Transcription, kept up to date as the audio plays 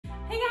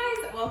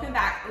welcome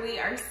back. We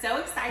are so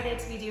excited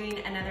to be doing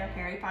another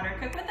Harry Potter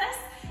cook with us.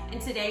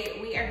 And today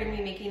we are going to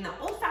be making the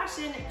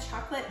old-fashioned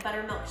chocolate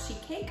buttermilk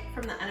sheet cake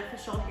from the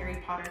Unofficial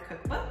Harry Potter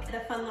Cookbook.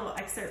 The fun little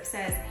excerpt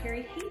says,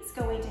 Harry hates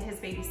going to his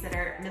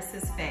babysitter,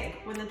 Mrs. Fig,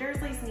 when the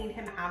Dursleys need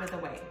him out of the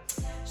way.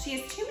 She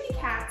has too many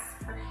cats,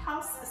 her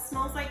house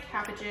smells like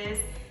cabbages,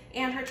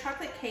 and her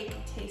chocolate cake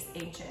tastes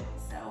ancient.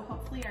 So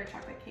hopefully our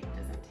chocolate cake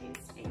doesn't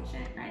taste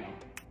ancient, right?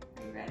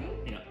 Are you ready?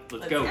 Yeah,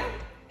 let's go.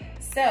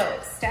 So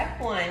step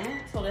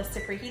one told us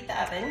to preheat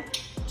the oven,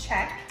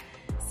 check.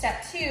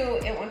 Step two,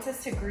 it wants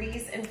us to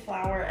grease and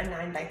flour a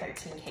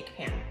 9x13 cake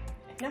pan.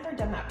 I've never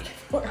done that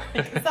before.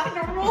 Is that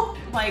normal?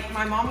 Like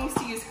my mom used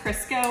to use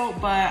Crisco,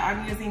 but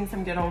I'm using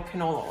some good old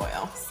canola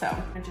oil. So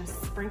I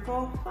just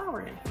sprinkle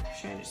flour in.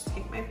 Should I just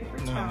take my paper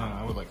towel? No,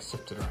 I would like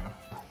sift it around.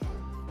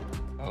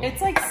 Oh.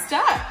 It's like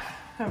stuck.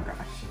 Oh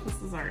gosh,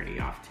 this is already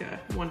off to a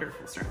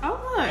wonderful start. Oh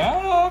look.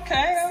 Oh,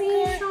 okay.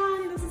 See,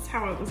 Sean, this is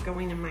how it was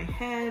going in my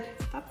head.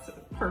 That's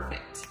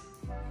perfect.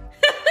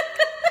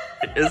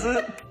 Is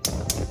it?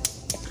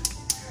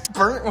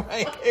 Burnt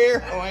my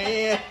hair on my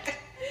hand.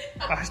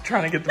 I was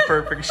trying to get the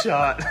perfect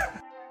shot.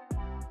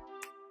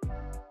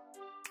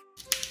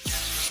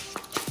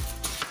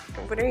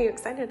 What are you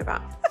excited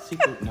about?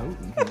 Secret note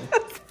in here.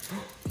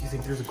 Do you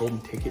think there's a golden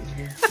ticket in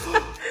here?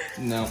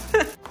 No.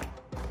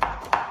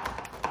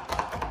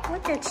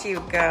 Look at you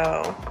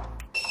go.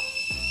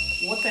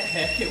 What the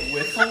heck? It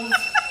whistles?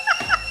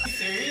 Are you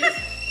serious?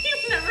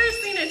 You've never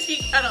seen a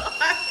tea kettle,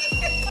 have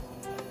you?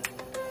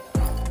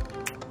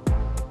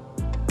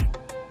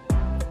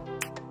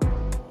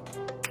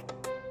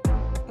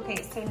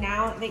 Okay, so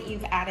now that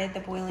you've added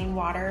the boiling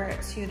water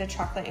to the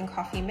chocolate and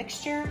coffee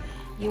mixture,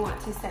 you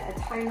want to set a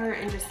timer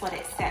and just let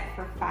it set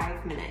for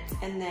 5 minutes.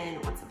 And then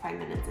once the 5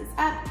 minutes is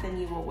up, then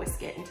you will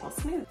whisk it until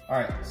smooth. All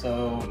right,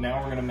 so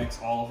now we're gonna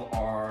mix all of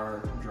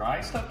our dry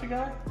stuff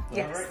together? Is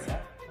that right? Yeah.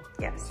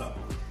 Yes. So,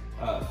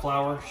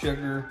 flour,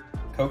 sugar,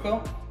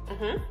 cocoa,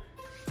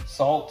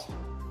 salt,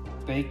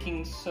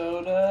 baking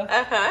soda,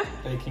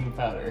 baking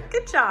powder.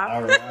 Good job.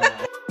 All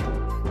right.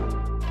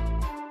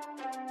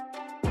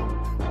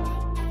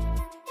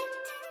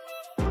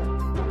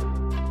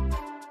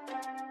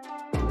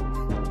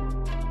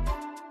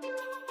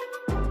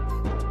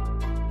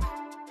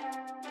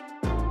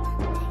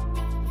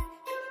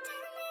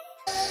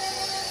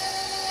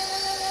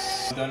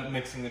 Done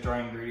mixing the dry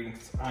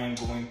ingredients, I'm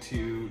going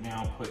to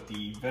now put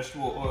the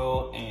vegetable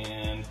oil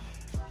and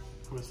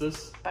what is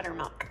this?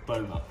 Buttermilk.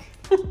 Buttermilk.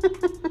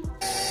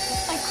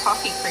 It's like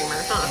coffee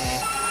creamer, huh?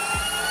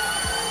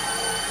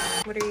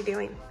 What are you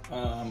doing?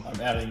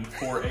 I'm adding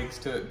 4 eggs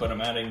to it, but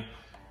I'm adding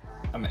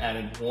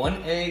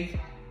 1 egg,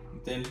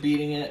 then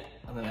beating it,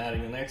 and then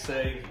adding the next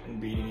egg and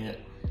beating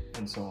it,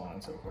 and so on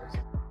and so forth.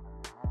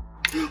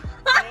 Oh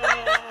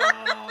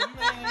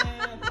man!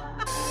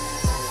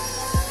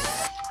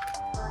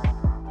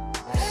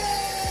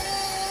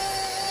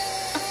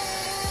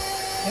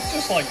 It's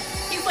just like...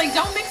 He's like,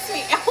 don't mix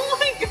me. Oh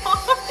my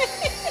gosh.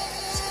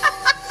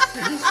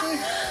 Seriously?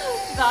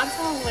 That's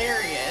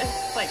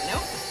hilarious. Like,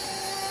 nope.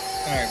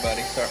 All right,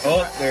 buddy. Sorry.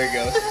 Oh, there he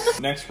goes.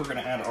 Next, we're gonna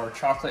add our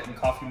chocolate and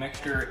coffee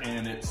mixture,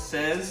 and it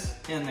says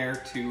in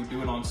there to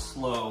do it on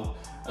slow,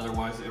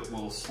 otherwise it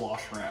will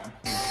slosh around.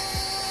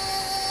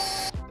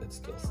 It's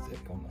still thick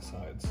on the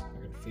sides. I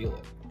can feel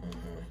it.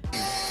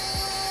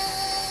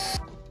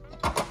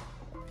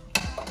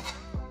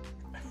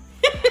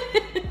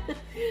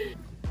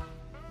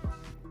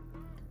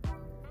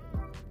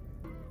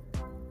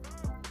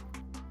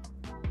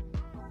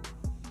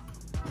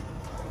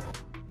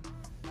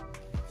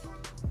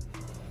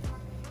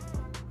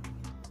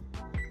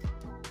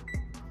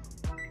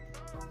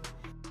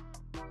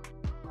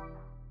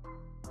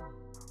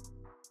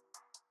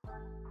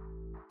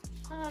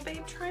 Oh,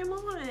 babe, try them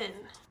on.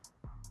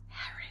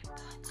 Harry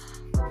Potter.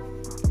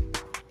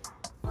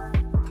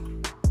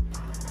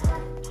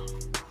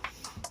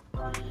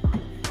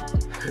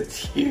 It's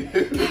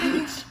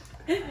huge.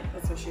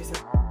 That's what she said.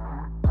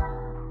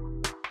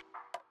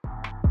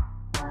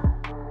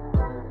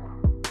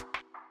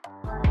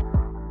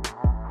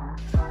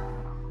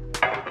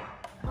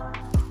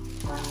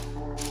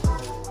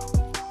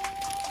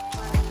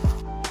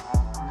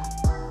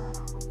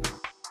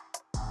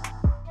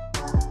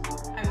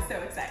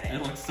 It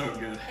looks so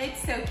good.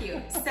 It's so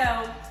cute.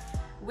 So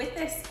with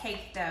this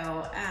cake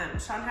though,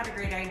 Sean had a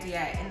great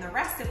idea. In the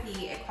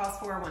recipe, it calls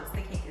for once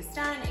the cake is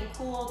done and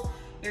cooled,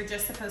 you're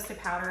just supposed to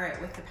powder it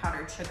with the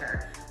powdered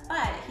sugar.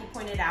 But he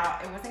pointed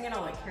out it wasn't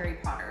gonna look Harry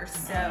Potter.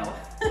 So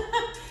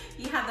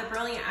he had the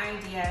brilliant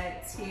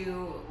idea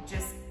to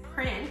just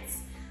print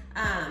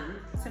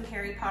some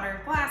Harry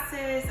Potter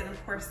glasses and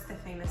of course the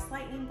famous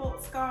lightning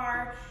bolt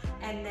scar.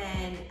 And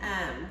then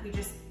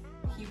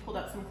he pulled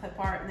up some clip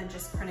art and then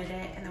just printed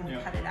it, and then we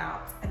cut it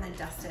out and then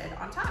dusted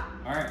on top.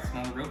 All right, so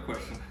now the real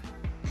question.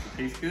 Does it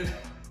taste good? Do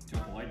you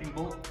want a lightning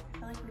bolt? I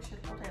feel like we should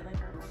hold it like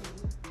our wedding.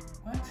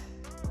 What?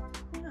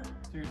 Yeah.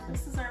 Seriously?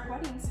 This is our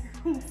wedding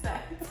serving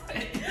set.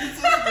 Is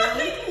it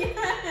really?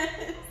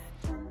 Yes.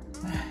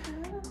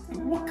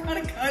 What kind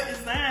kind of cut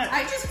is that?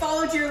 I just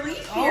followed your lead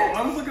here. Oh,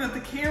 I was looking at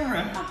the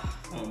camera.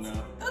 Oh no.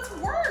 That's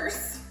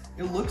worse.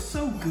 It looks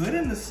so good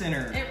in the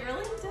center. It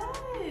really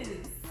does.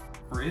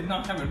 For it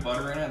not having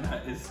butter in it,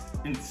 that is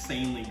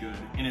insanely good.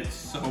 And it's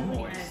so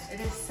moist. It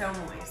is so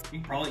moist.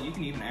 You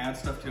can even add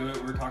stuff to it.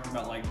 We were talking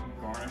about like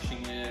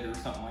garnishing it or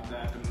something like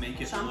that to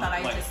make it Sean look thought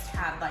I like, just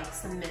had like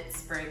some mint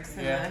sprigs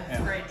in the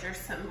fridge or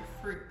some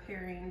fruit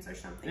pairings or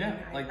something. Yeah,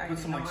 like put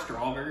some like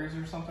strawberries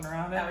or something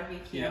around it. That would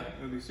be cute. Yeah,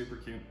 it would be super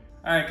cute.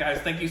 All right, guys,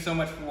 thank you so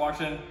much for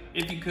watching.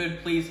 If you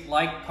could, please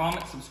like,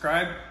 comment,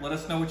 subscribe. Let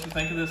us know what you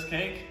think of this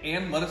cake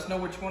and let us know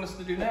what you want us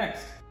to do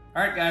next.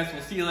 All right, guys,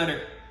 we'll see you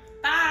later.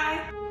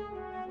 Bye.